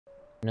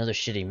Another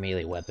shitty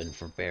melee weapon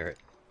for Barrett.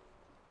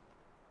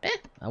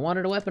 I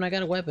wanted a weapon, I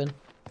got a weapon.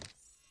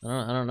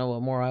 I don't know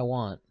what more I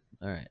want.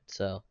 Alright,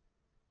 so...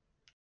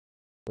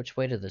 which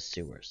way to the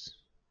sewers?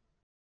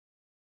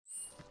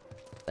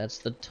 That's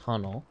the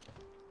tunnel.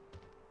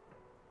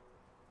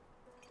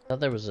 I thought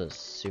there was a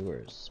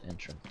sewers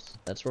entrance.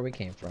 That's where we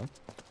came from.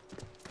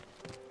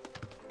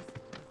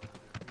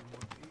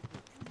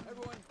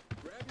 Everyone,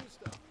 grab your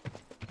stuff.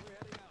 We're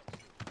heading out.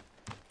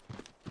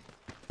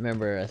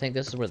 Remember, I think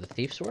this is where the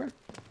thieves were?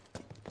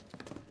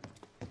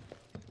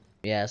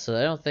 Yeah,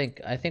 so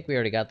I think we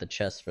already got the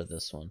chest for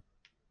this one.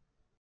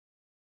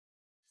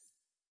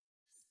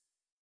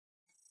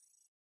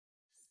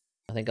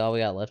 I think all we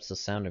got left is the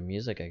Sound of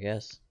Music, I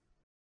guess.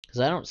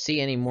 Because I don't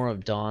see any more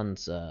of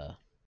Dawn's,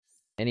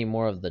 any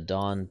more of the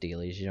Dawn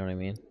dealies, you know what I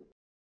mean?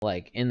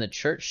 Like, in the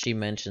church she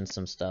mentioned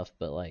some stuff,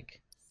 but like,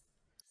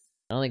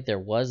 I don't think there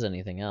was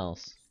anything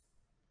else.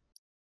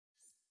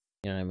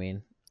 You know what I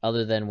mean?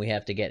 Other than we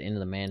have to get into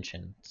the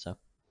mansion, so.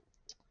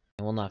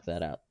 And we'll knock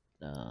that out.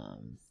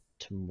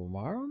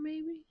 Tomorrow,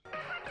 maybe?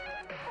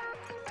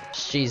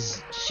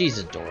 She's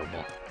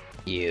adorable.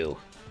 You.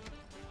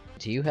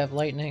 Do you have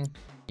lightning?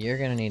 You're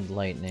gonna need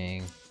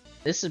lightning.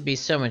 This would be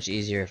so much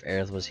easier if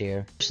Aerith was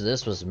here. So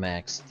this was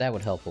maxed. That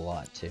would help a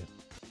lot, too.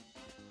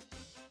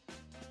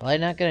 Well,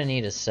 I'm not gonna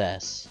need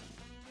assess.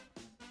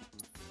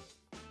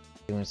 I'm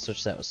gonna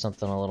switch that with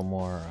something a little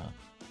more,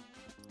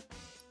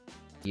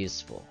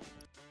 useful.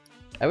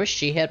 I wish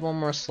she had one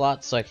more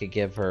slot so I could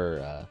give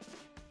her,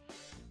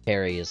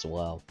 parry as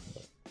well.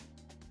 But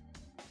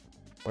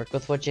work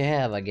with what you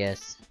have, I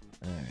guess.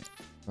 Alright,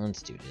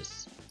 let's do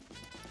this.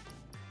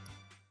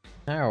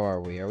 How are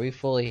we? Are we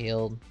fully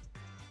healed?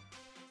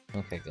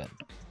 Okay, good.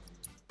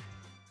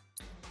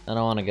 I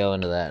don't want to go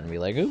into that and be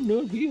like, I'm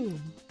not healed.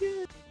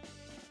 Yeah.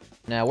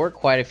 Now, we're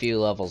quite a few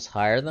levels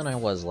higher than I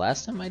was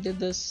last time I did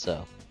this,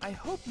 so... I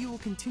hope you will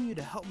continue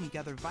to help me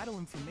gather vital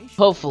information.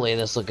 hopefully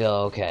this will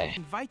go okay. I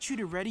invite you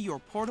to ready your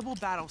portable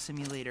battle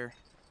simulator.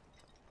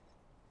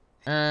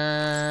 I'm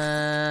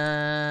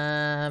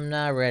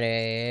not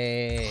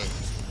ready.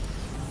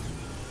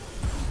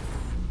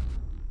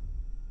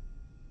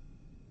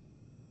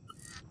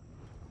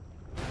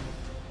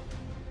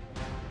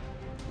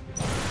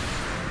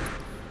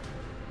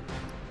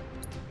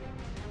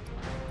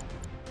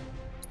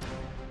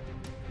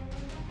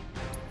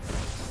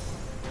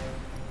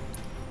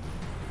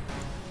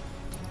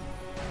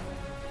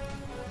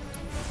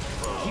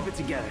 Keep it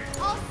together.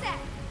 All set.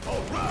 All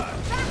right.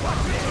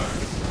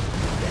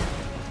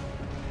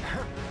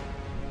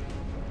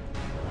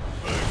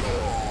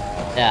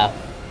 Yeah.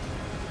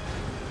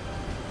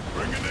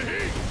 Bring in the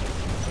heat.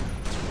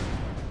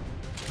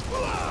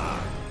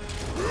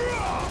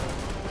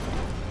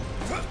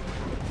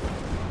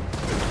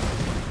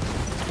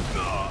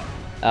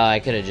 Oh, I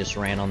could have just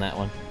ran on that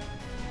one.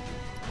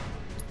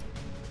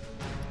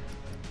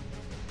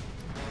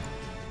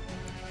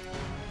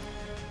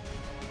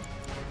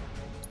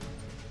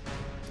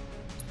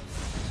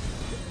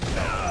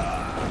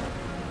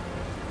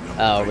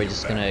 Oh, are we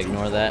just gonna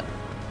ignore that?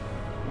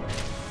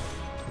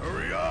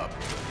 Hurry up.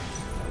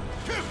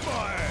 Kiss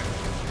my ass.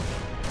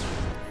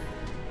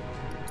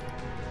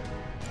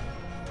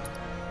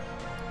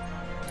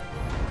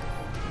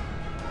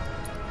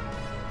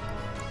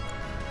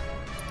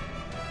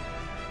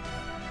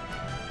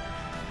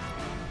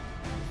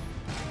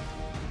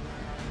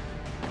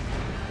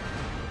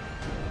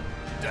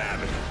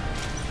 Damn it.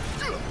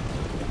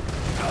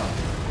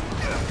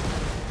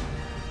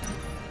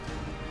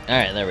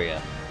 Alright, there we go.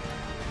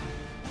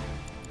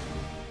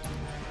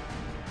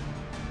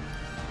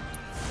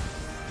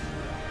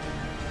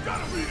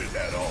 Gotta beat it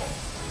head on.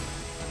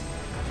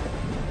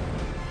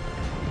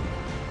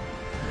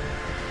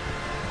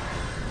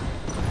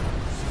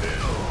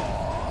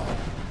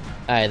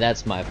 Alright,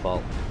 that's my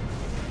fault.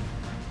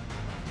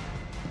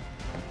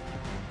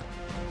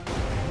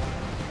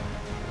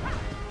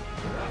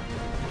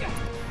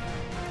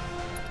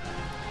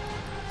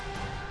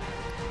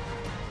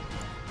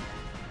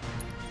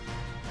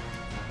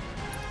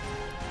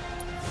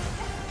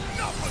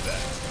 Enough of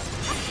that.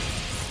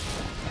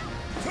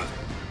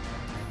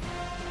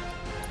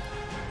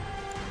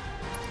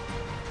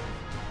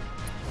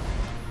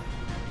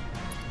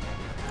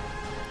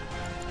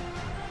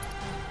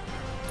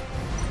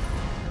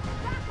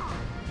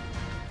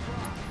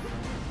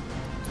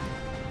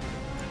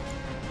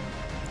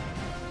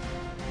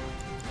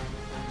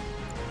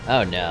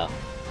 Oh no.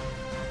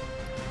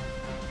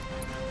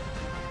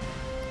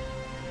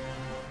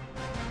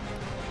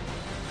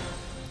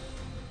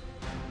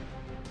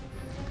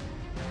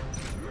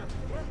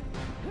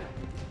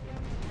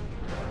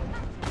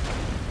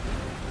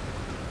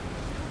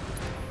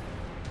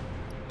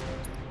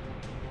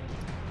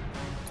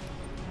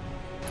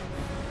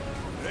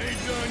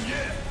 Ain't done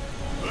yet.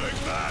 Like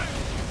that.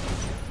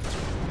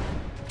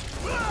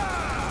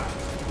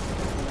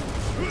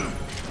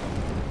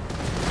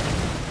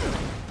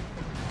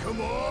 Come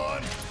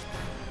on.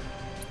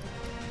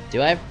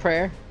 Do I have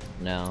prayer?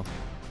 No.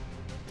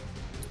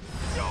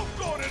 Go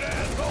got it,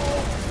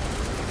 asshole.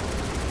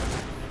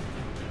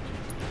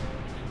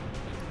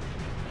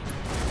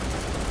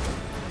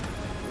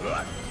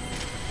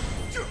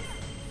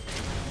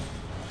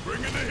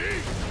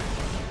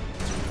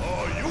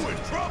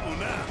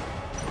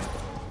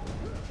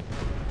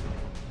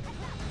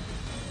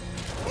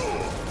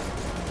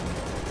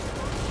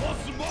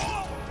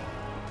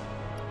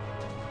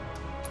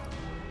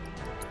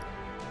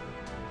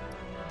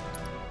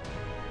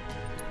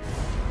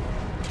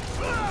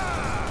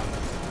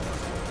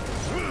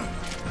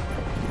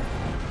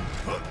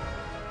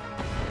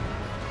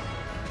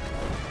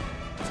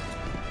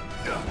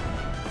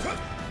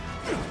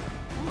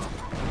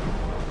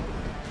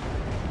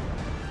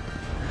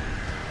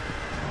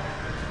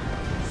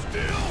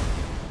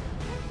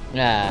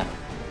 Ah.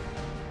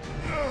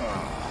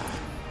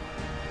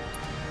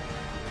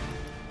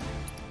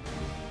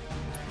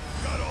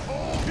 Got a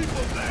whole heap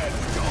of lead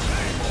with your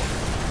name on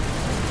it.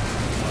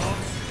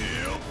 I'm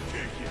still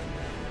kicking.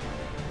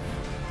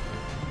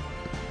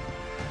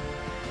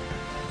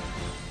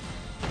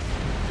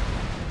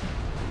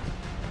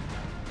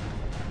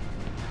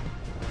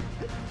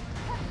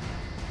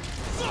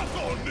 Suck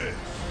on this.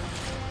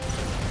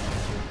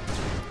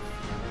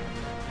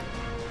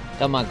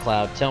 Come on,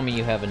 Cloud. Tell me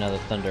you have another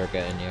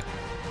Thunderga in you.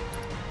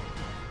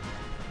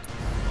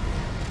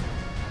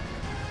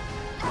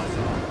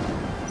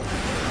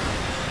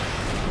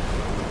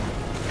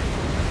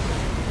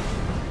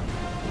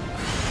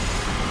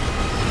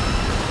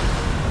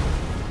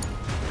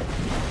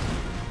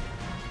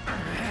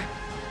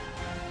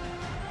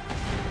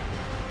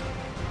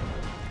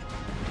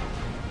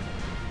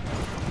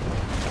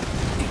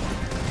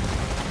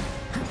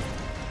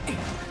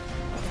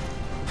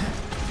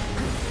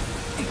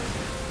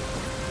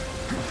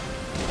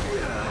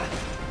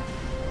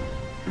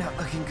 Not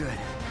looking good.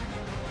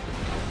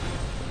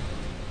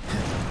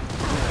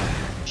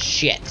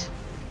 Shit.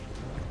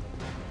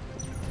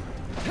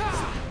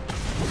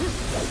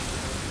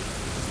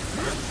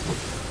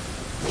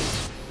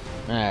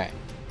 Alright.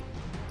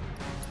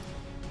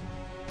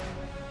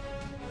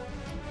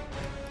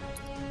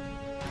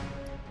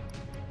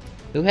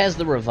 Who has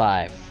the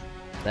revive?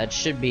 That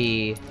should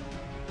be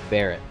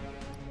Barrett.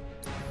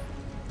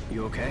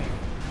 You okay?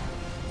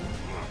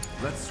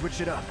 Let's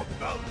switch it up.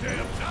 About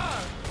damn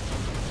time.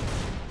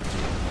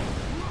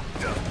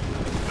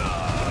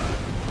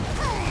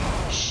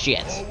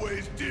 Shit.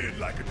 Always did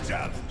like a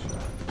challenge.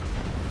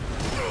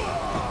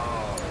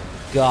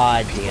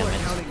 God People damn are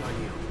it. counting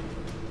on you.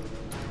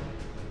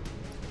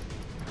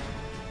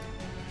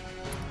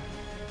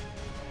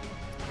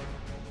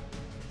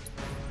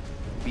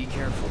 Be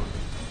careful.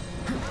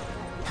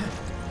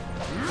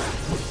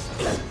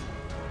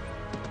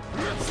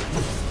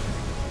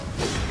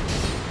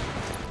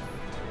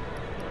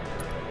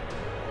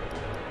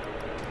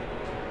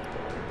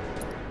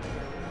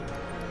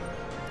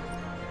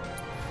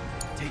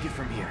 Take it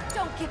from here.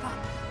 Don't give up.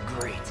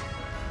 Great.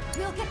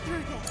 We'll get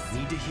through this.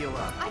 Need to heal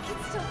up. I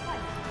can still fight.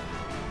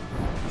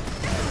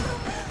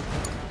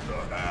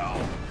 The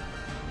hell?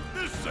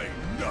 This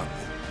ain't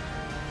nothing.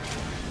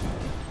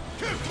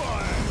 Kiss my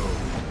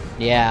ass.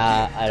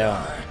 Yeah, I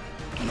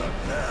don't.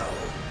 Not now.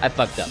 I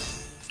fucked up.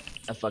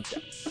 I fucked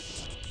up.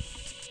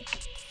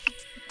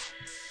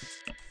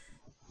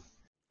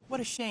 What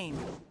a shame.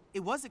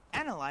 It was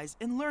analyzed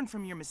and learn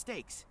from your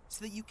mistakes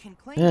so that you can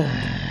claim.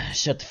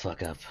 Shut the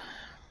fuck up.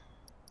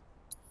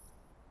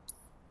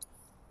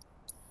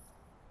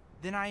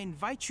 Then I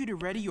invite you to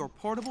ready your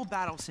portable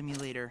battle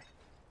simulator.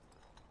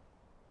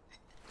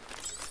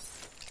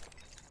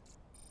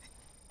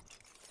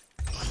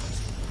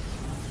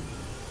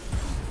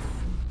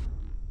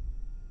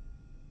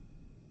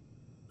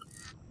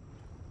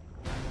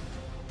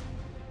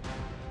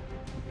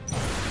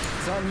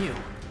 It's on you.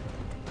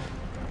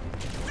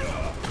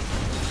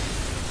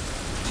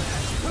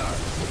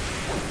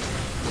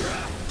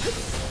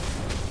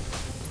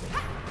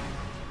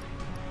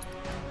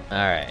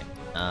 Alright,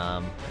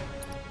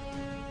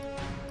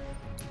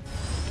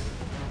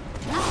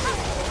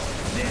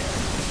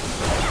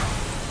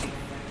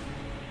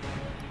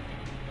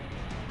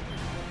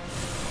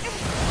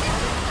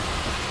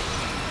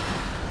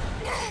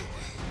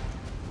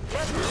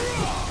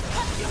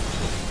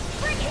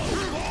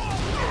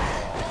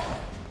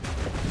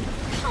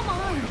 Come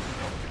on.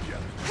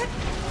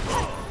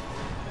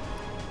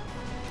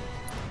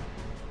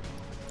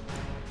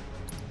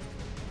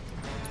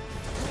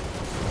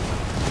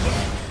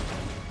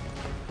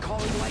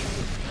 Calling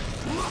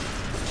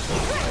lightning.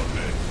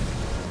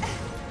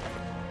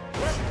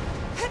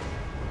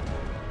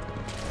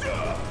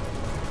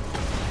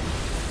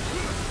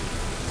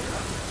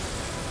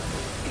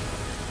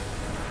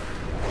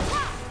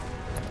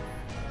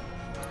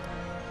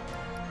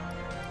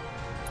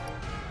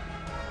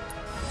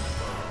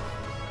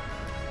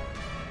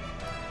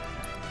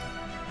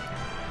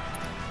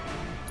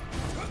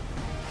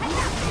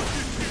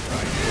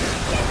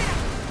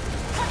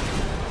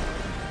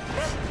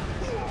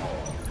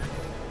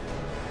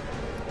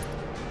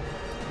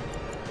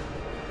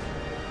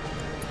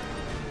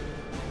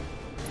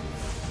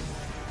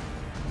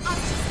 I'm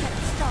just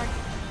getting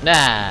started.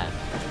 nah.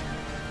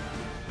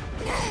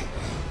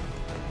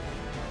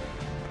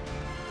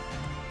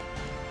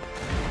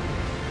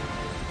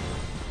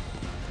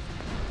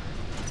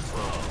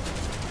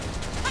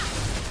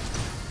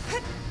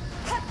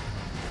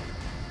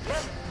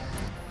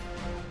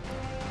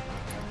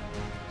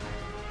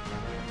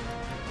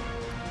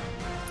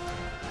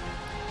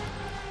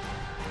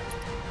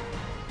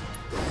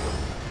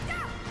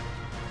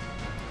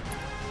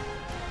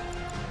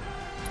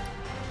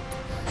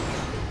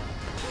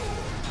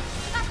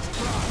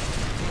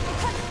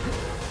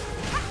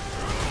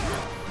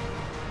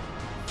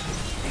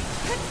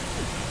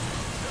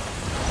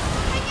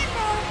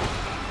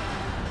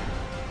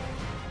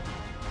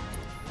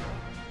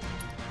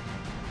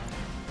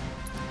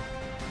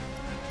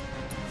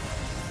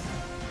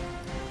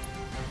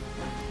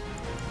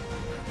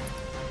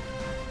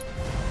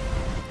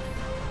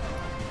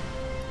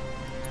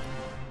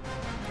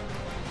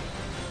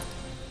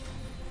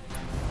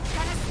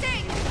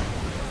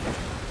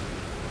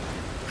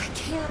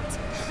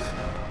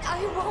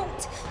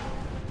 won't.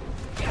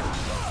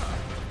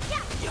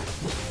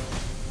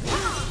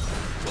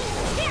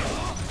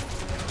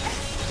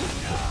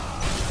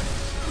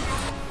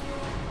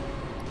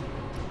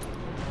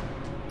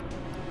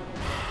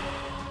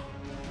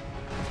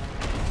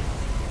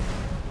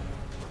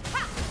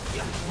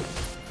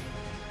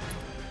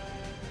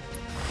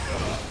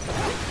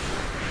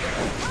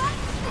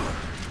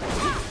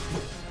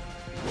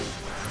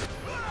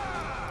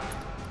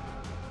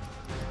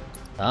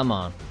 Come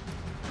on.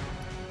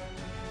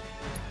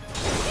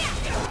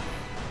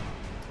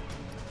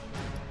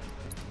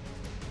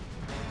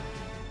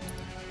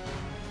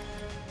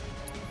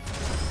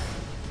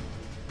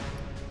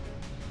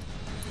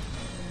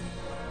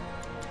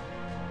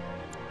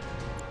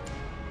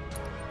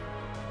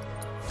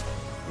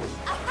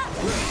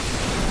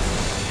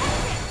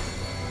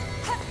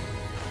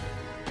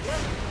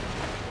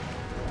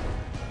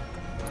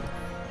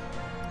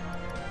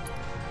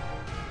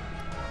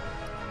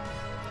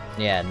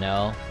 Yeah,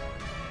 no.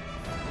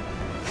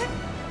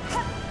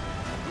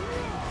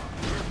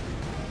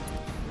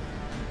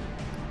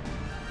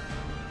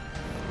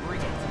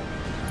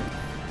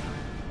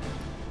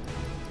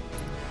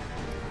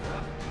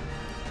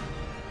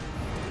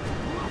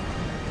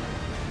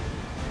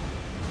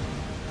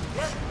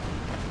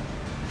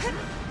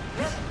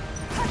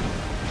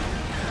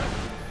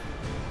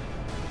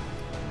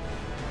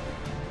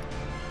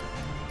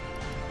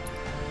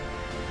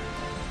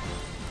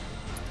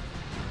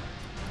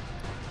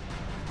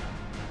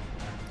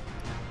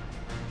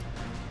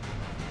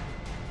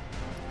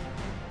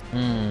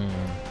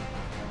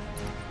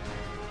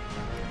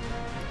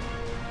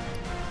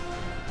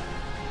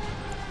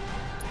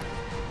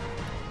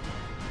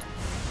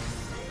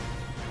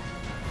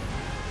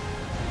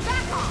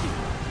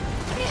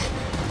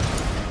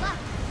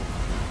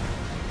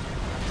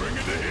 Bring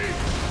it to heat.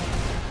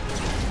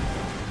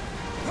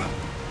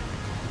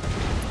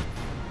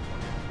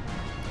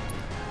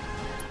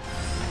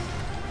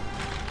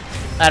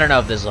 I don't know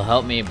if this will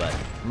help me, but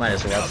might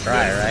as well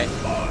try, right?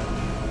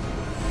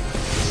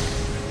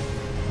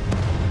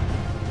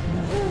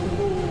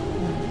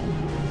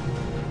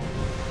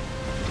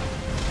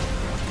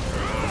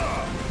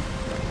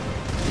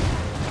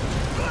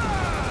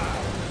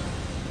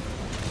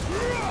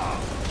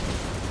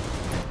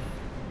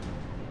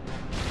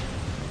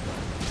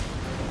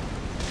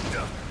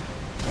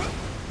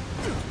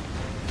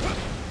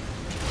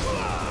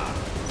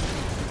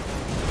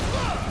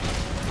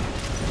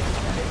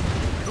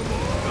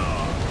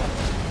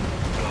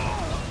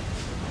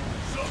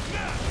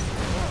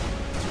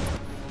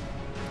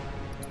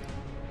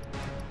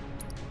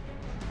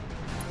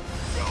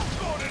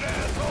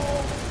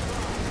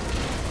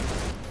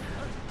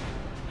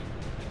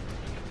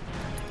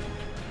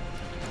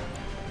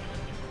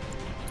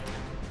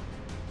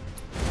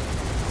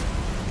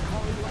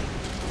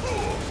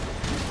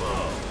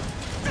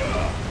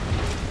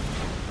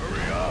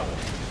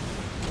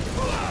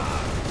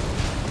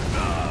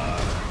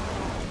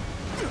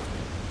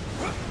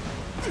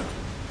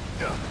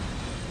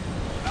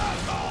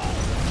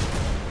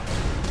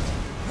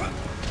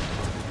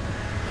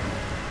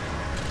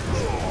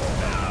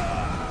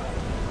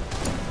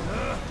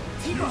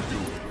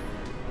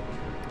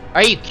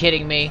 Are you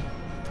kidding me?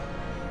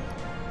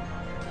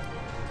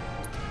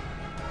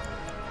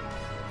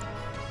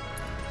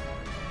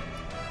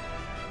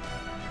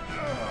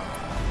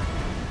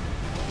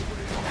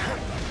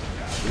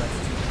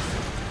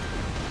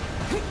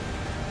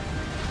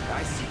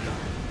 I see you.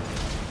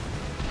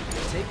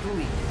 Take the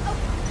lead. Oh,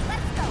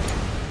 let's go.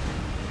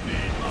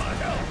 Need my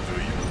help, do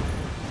you?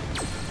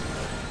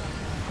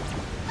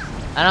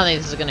 I don't think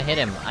this is gonna hit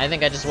him. I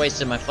think I just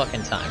wasted my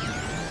fucking time.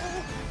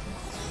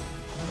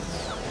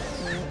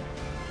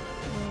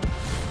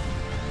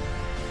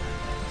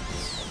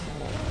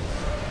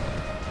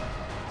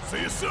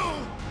 See you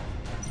soon.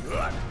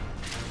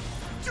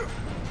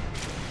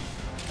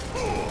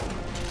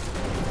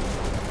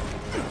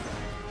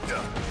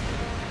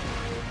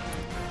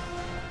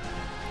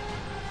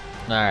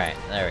 Alright,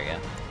 there we go.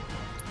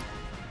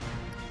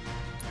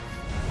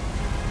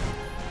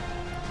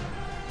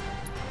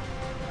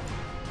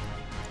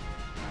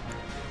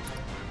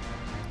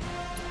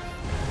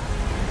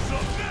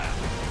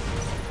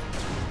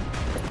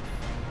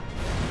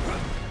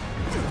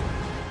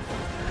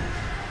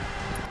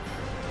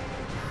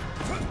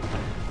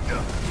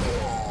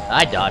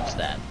 I dodged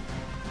that.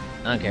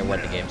 I don't care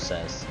what the game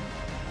says.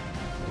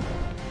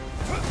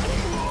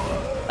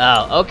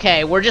 Oh,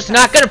 okay, we're just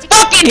not gonna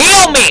fucking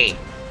heal me!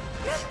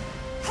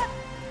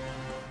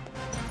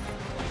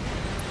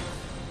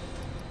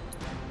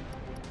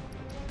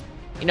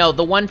 You know,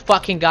 the one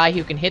fucking guy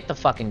who can hit the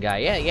fucking guy.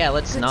 Yeah,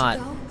 let's not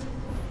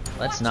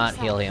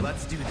heal him.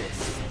 Let's do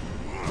this.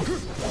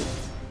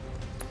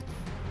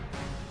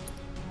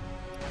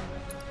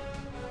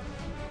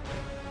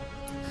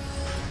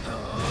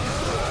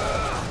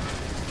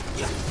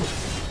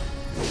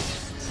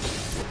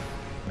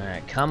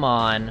 Alright, come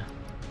on.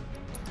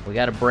 We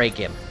gotta break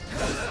him.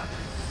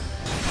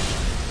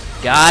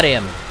 Got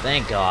him!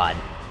 Thank God.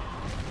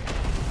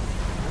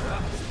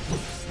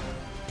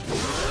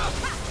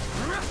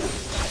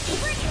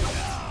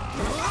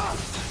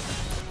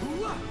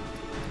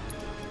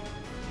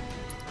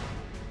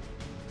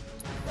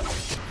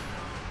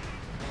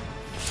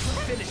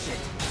 Finish it.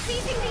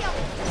 Seizing the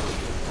open.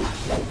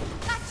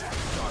 Gotcha.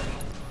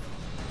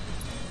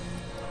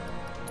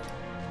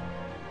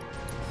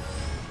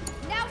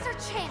 Now's our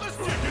chance. Let's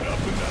kick it up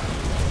a notch.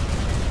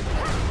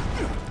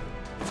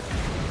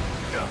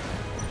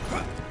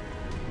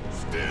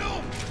 Still.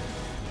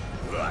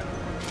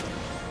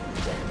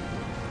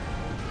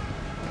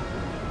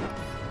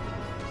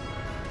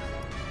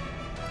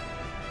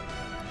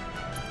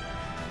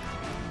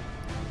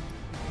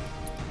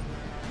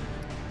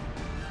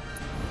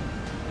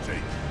 Take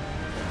it.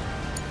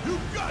 You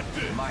got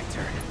this. My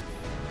turn.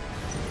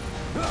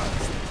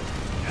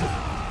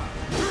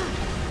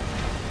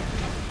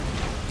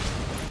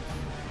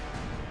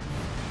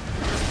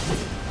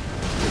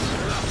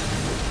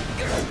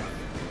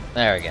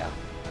 There we go.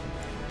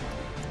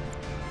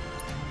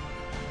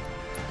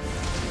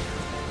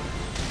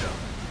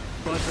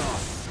 Buzz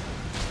off.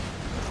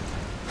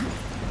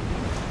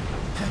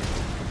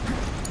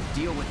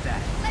 Deal with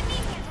that. Let me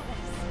handle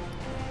this.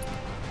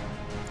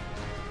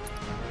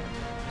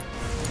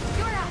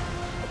 You're up.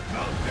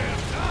 About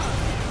damn time.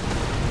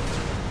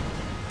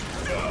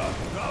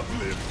 I've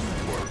lived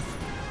through worse.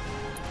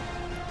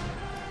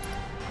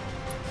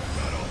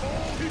 Got a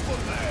whole heap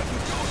of land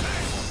with your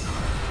name.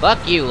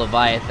 Fuck you,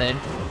 Leviathan.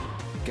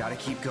 Gotta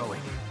keep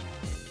going.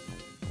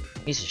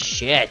 Piece of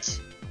shit.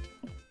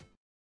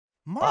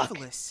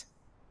 Marvelous!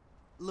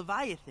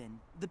 Leviathan,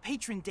 the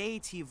patron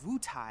deity of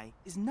Wutai,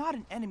 is not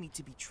an enemy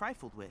to be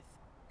trifled with.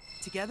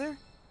 Together,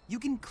 you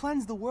can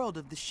cleanse the world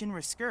of the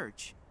Shinra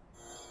Scourge.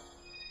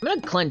 I'm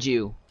gonna cleanse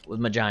you with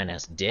my giant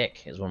ass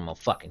dick, is what I'm gonna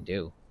fucking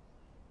do.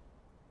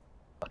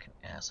 Fucking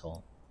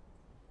asshole.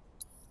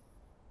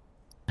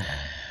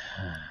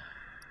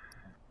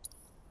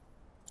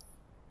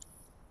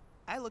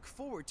 I look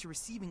forward to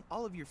receiving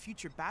all of your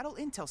future battle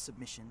intel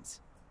submissions.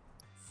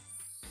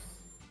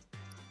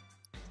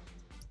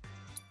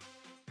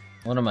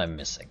 What am I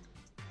missing?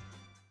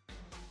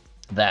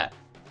 That.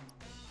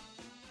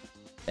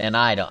 And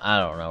I don't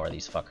know where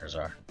these fuckers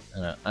are.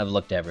 I've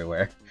looked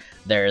everywhere.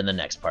 They're in the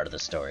next part of the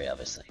story,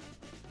 obviously.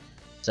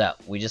 So,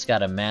 we just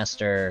gotta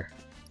master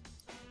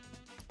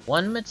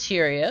one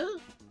materia,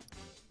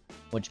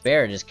 which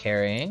Barrett is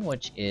carrying,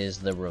 which is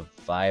the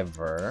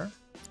Reviver.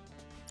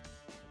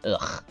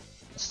 Ugh.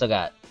 Still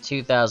got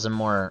 2,000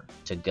 more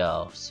to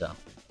go, so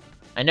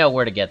I know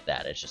where to get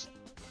that. It just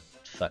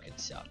fucking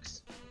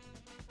sucks.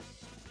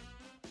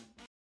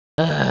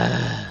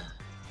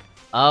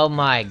 Oh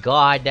my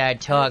god,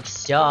 that took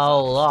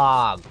so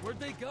long. Where'd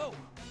they go?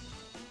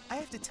 I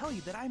have to tell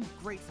you that I'm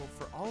grateful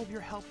for all of your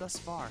help thus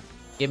far.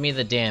 Give me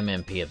the damn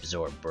MP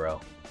absorb,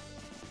 bro.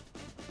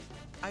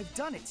 I've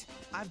done it.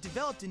 I've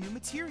developed a new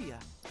materia.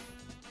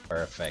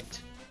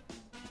 Perfect.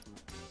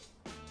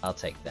 I'll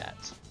take that.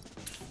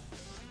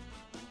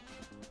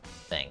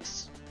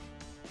 Thanks.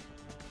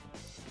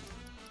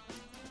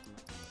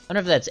 I wonder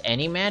if that's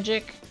any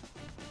magic?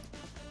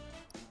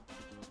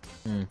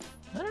 I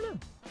don't know.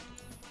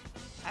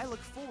 I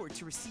look forward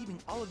to receiving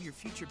all of your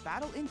future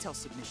battle intel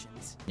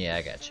submissions. Yeah,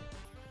 I got you.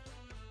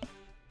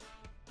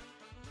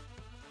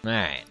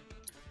 Alright.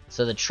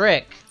 So the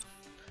trick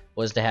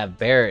was to have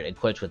Barrett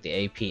equipped with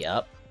the AP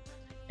up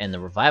and the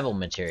revival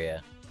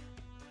materia,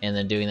 and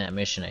then doing that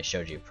mission I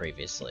showed you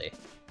previously.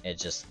 It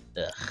just,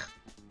 ugh.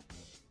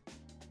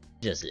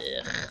 Just,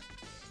 ugh.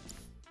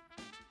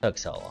 Took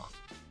so long.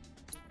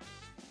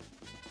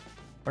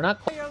 We're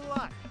not quite.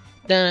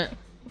 Dun it.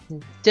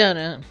 Dun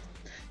it.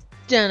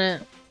 Dun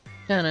it.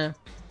 Dun it.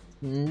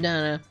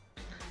 Dun it.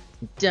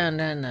 Dun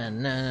dun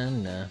dun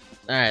dun dun.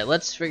 Alright,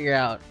 let's figure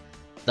out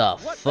the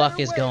fuck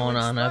is going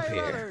on up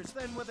here.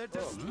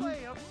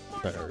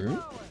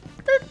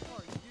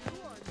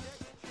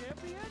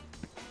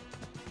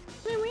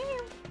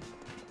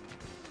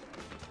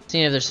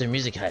 Seeing if there's some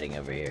music hiding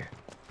over here.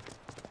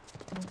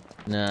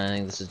 No, I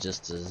think this is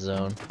just a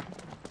zone.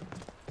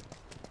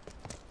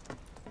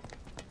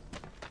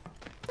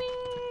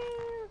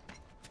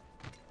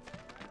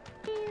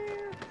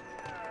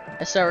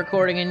 I start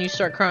recording and you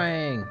start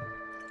crying.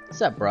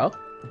 What's up, bro?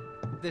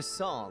 This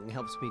song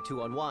helps me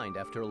to unwind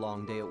after a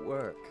long day at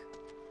work.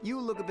 You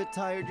look a bit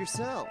tired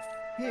yourself.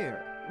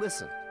 Here,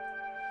 listen.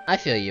 I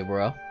feel you,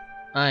 bro.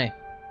 I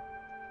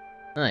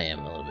am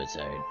a little bit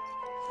tired.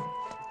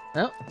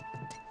 Well,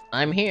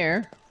 I'm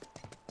here.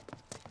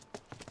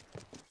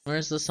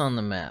 Where's this on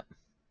the map?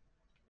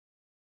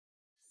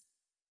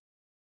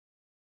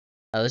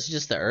 Oh, this is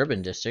just the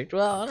urban district.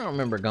 Well, I don't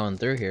remember going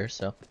through here,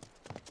 so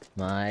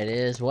might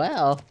as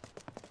well.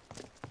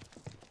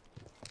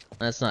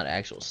 That's not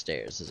actual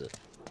stairs, is it?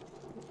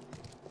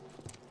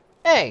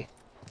 Hey!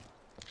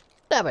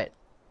 Stop it!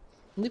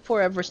 Leave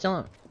poor Ever still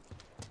on.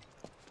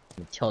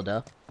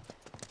 Matilda.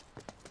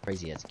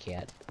 Crazy ass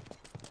cat.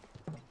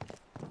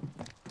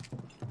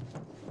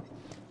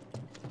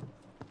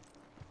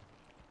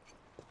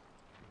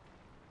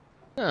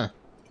 Huh.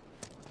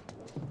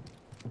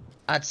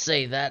 I'd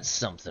say that's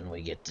something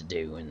we get to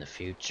do in the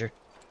future.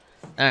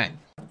 Alright.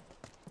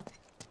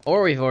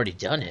 Or we've already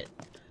done it.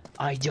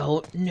 I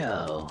don't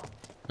know.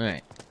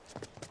 Alright.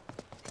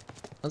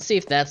 Let's see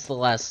if that's the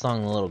last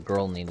song the little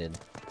girl needed.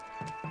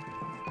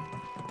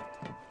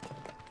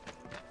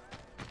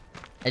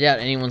 I doubt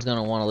anyone's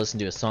gonna want to listen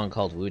to a song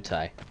called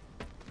Wu-Tai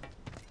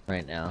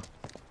right now.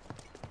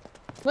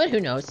 But who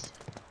knows?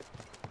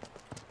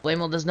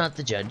 Flamewheel does not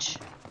the judge.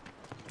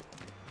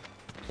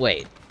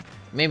 Wait,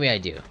 maybe I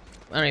do.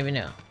 I don't even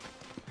know.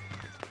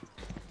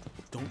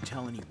 Don't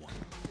tell anyone.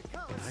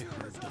 But I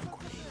heard Don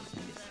Cornelius.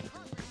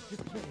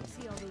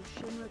 See all those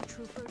Shinra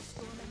troopers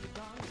storming the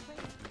guard?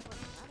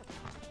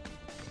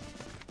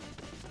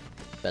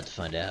 About to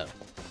find out.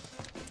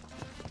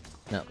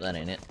 Nope, that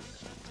ain't it.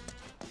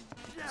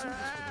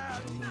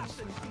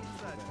 Nothing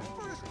beats that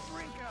first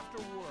drink after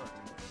work.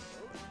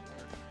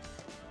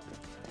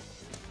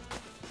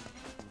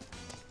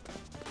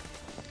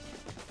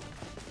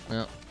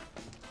 No.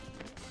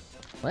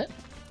 What?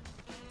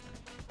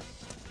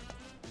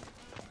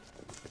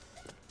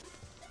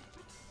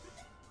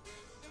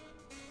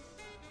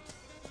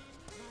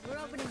 We're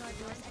opening our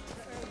doors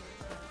extra early.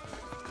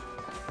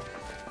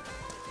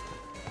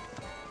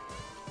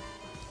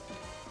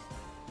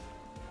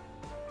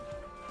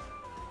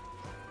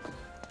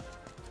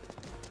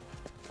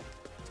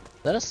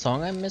 Is that a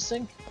song I'm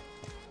missing?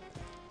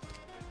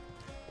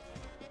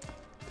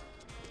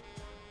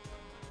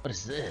 What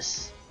is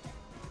this?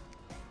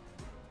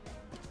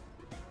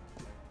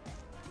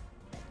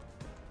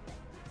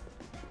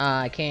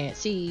 I can't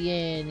see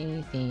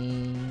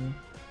anything.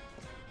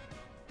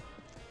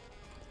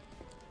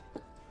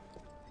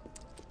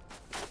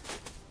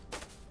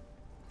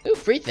 Ooh,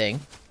 free thing.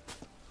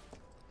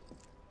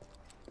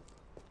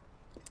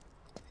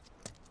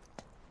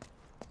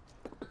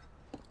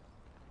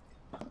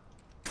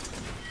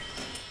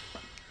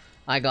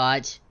 I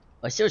got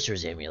a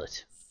sorcerer's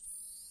amulet.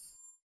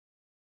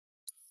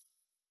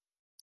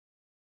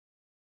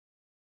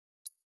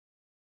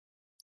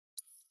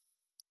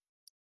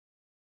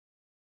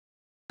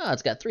 Oh,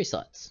 it's got 3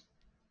 slots.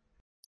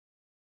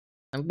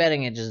 I'm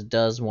betting it just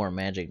does more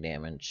magic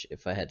damage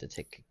if I had to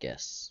take a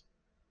guess.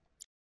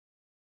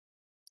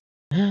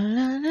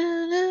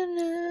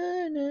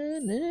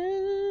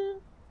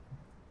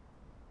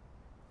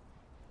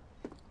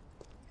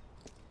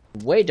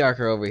 Way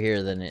darker over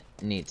here than it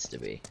needs to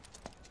be.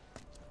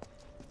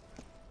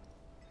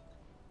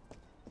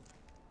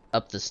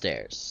 Up the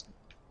stairs.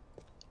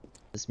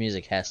 This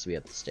music has to be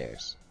up the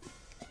stairs.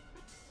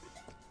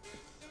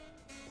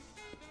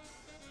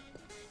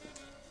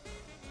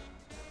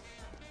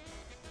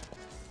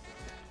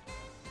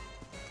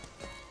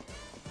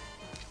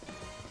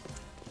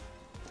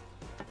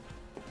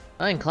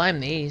 I can climb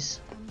these.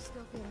 I'm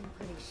still feeling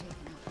pretty shaken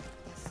up.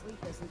 Guess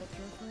sleep isn't the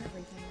cure for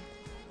everything.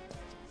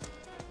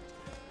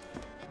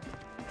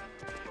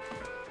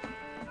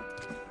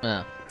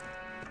 Oh.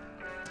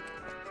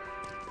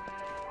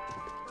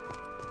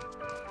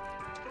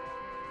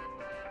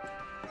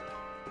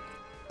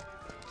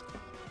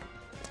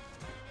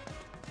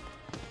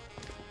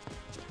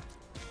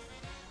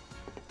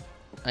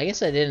 I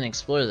guess I didn't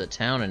explore the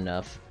town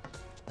enough.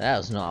 That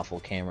was an awful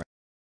camera.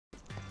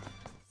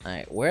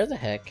 Alright, where the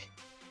heck?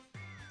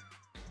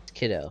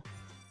 Kiddo.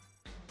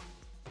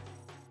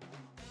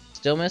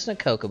 Still missing a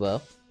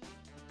Chocobo.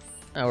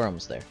 Oh, we're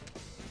almost there.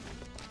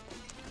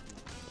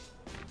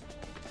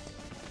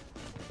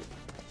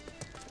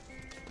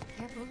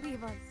 Can't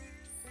believe I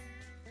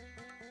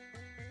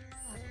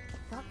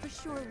thought for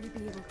sure we'd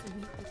be able to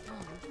meet the Tom.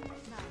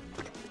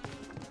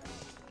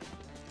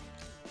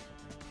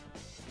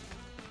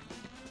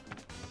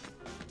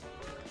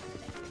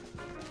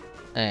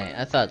 Hey,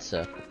 I thought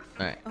so.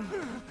 Alright.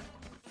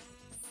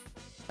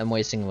 I'm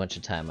wasting a bunch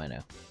of time, I know.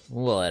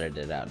 We'll edit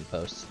it out in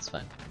post, it's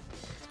fine.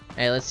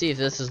 Hey, let's see if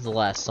this is the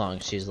last song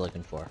she's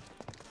looking for.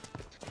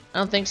 I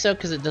don't think so,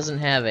 because it doesn't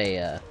have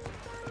a,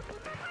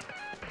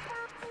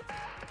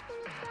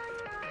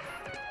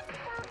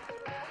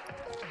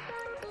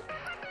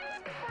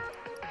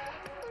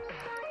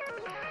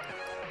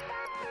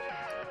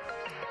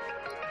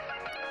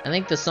 I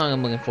think the song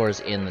I'm looking for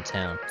is In the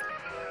Town.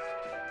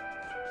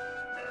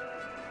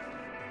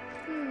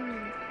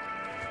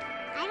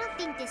 I don't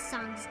think this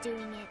song's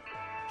doing it.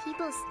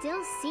 People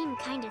still seem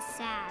kind of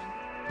sad.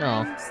 No.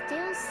 I'm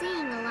still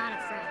seeing a lot of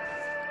friends.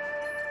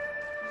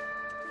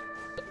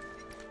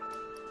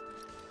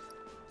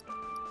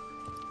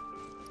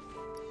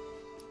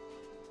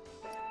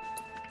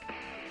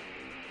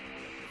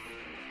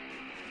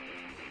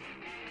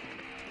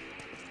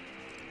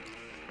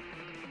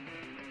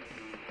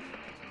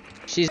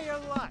 She's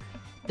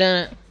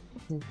dun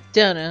dun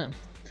dun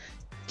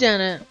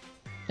dun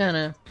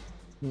dun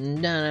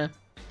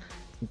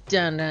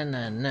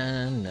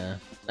dun.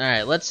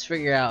 Alright, let's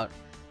figure out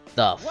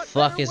the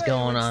fuck is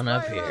going on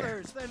up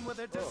here.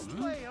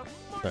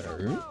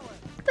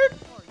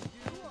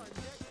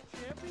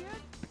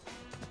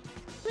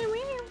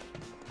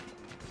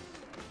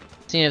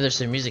 Seeing if there's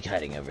some music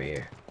hiding over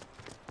here.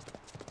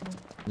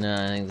 No,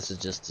 I think this is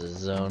just a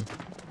zone.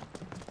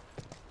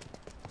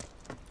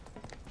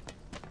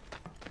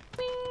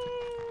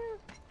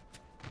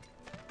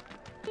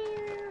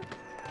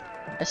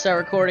 I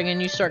start recording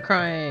and you start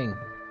crying.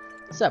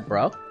 What's up,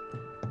 bro?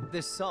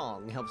 This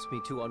song helps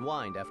me to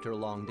unwind after a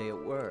long day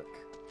at work.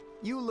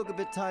 You look a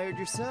bit tired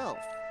yourself.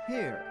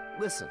 Here,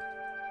 listen.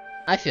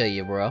 I feel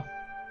you, bro.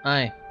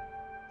 I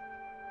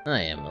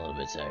am a little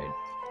bit tired.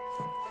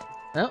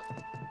 Well,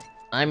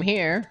 I'm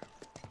here.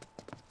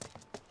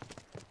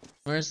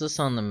 Where's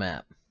this on the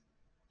map?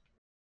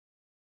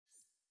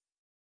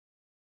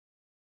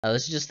 Oh,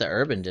 this is just the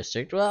urban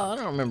district. Well, I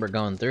don't remember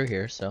going through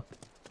here, so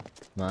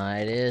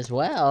might as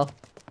well.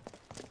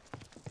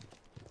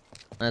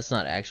 That's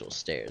not actual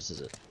stairs, is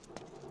it?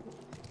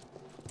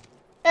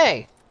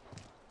 Hey!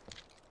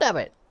 Stop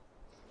it!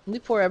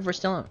 Leave poor Ever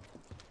still on.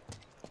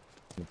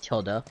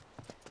 Matilda.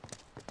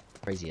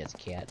 Crazy ass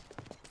cat.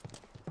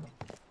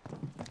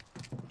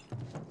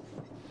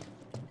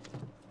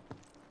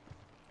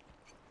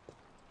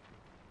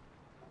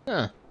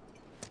 Huh.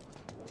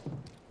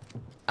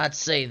 I'd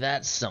say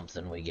that's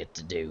something we get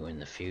to do in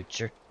the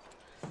future.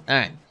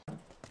 Alright.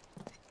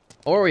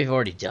 Or we've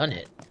already done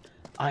it.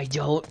 I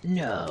don't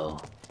know.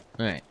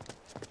 Alright.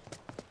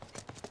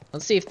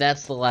 Let's see if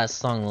that's the last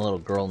song the little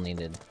girl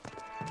needed.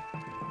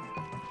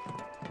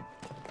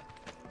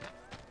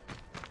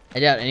 I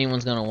doubt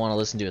anyone's gonna want to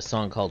listen to a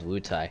song called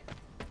Wu-Tai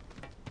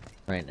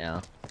right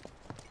now.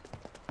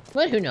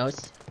 But who knows?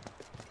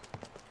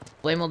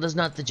 Flamewheel does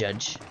not the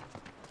judge.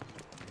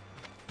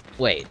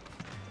 Wait.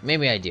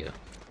 Maybe I do.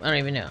 I don't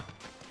even know.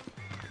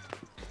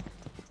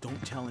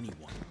 Don't tell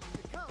anyone,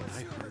 but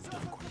I heard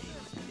Don Cornelius.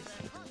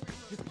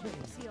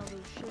 See all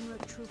those Shinra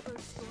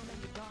troopers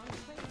storming the Dawn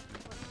place?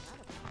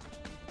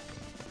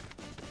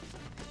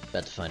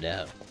 About to find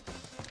out.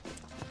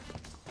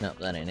 Nope,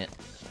 that ain't it.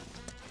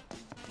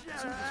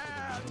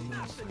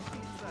 Nothing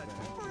beats that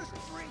first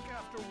drink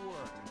after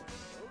work.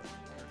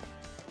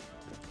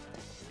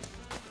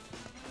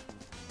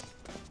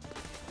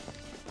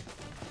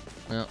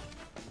 No.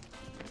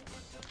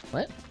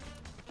 What?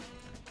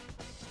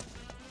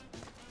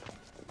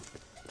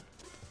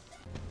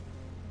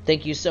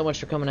 Thank you so much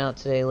for coming out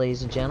today,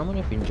 ladies and gentlemen.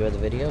 If you enjoyed the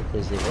video,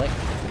 please leave a like.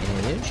 And if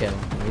you're new to the channel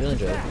and you really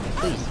enjoyed it,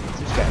 please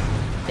subscribe.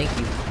 Thank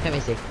you. Have a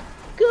nice day.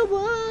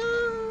 Goodbye!